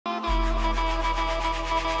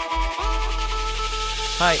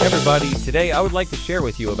Hi everybody, today I would like to share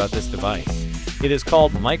with you about this device. It is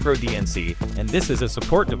called Micro DNC, and this is a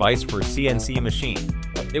support device for CNC machine.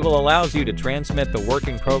 It will allow you to transmit the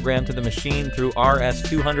working program to the machine through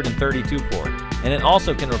RS-232 port, and it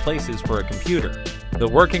also can replace this for a computer. The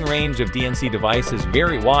working range of DNC device is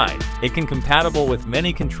very wide. It can compatible with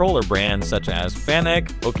many controller brands such as FANUC,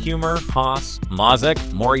 OKUMA, HAAS, MAKINO,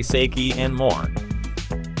 Moriseki, and more.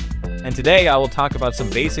 And today I will talk about some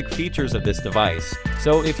basic features of this device.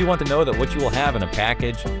 So if you want to know that what you will have in a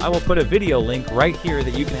package, I will put a video link right here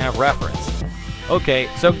that you can have reference. Okay,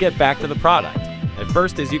 so get back to the product. At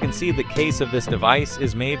first, as you can see, the case of this device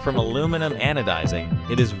is made from aluminum anodizing.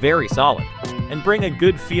 It is very solid and bring a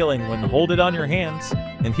good feeling when hold it on your hands.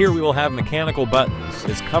 And here we will have mechanical buttons.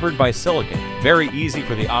 It's covered by silicon, very easy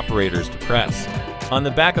for the operators to press. On the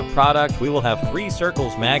back of product, we will have 3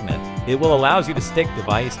 circles magnet. It will allow you to stick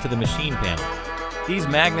device to the machine panel. These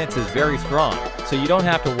magnets is very strong, so you don't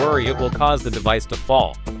have to worry it will cause the device to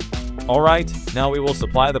fall. Alright, now we will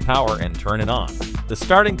supply the power and turn it on. The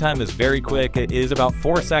starting time is very quick, it is about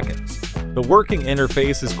 4 seconds. The working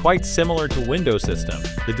interface is quite similar to Windows system.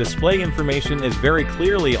 The display information is very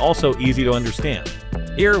clearly also easy to understand.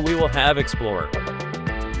 Here we will have Explorer,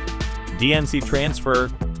 DNC transfer,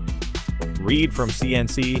 read from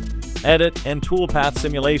CNC, edit, and toolpath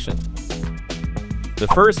simulation. The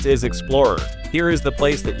first is Explorer. Here is the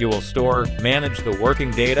place that you will store, manage the working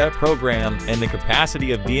data, program, and the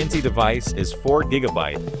capacity of DNC device is 4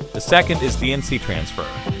 GB. The second is DNC transfer.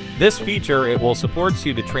 This feature, it will support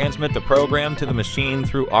you to transmit the program to the machine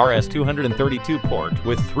through RS-232 port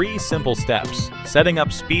with 3 simple steps: setting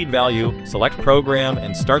up speed value, select program,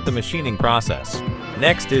 and start the machining process.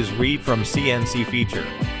 Next is read from CNC feature.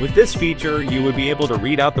 With this feature, you would be able to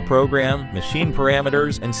read out the program, machine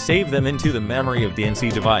parameters, and save them into the memory of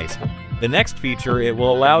DNC device. The next feature, it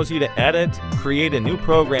will allow you to edit, create a new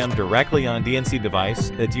program directly on DNC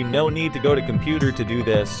device that you no need to go to computer to do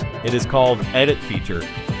this. It is called edit feature.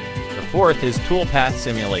 The fourth is toolpath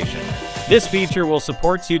simulation. This feature will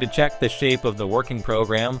support you to check the shape of the working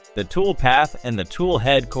program, the tool path, and the tool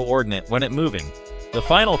head coordinate when it moving. The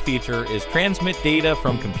final feature is transmit data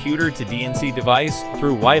from computer to DNC device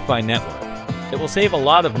through Wi-Fi network. It will save a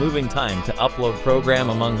lot of moving time to upload program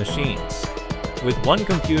among machines. With one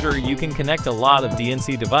computer, you can connect a lot of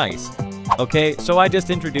DNC device. Okay, so I just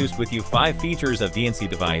introduced with you 5 features of DNC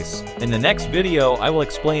device. In the next video, I will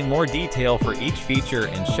explain more detail for each feature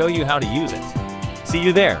and show you how to use it. See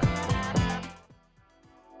you there!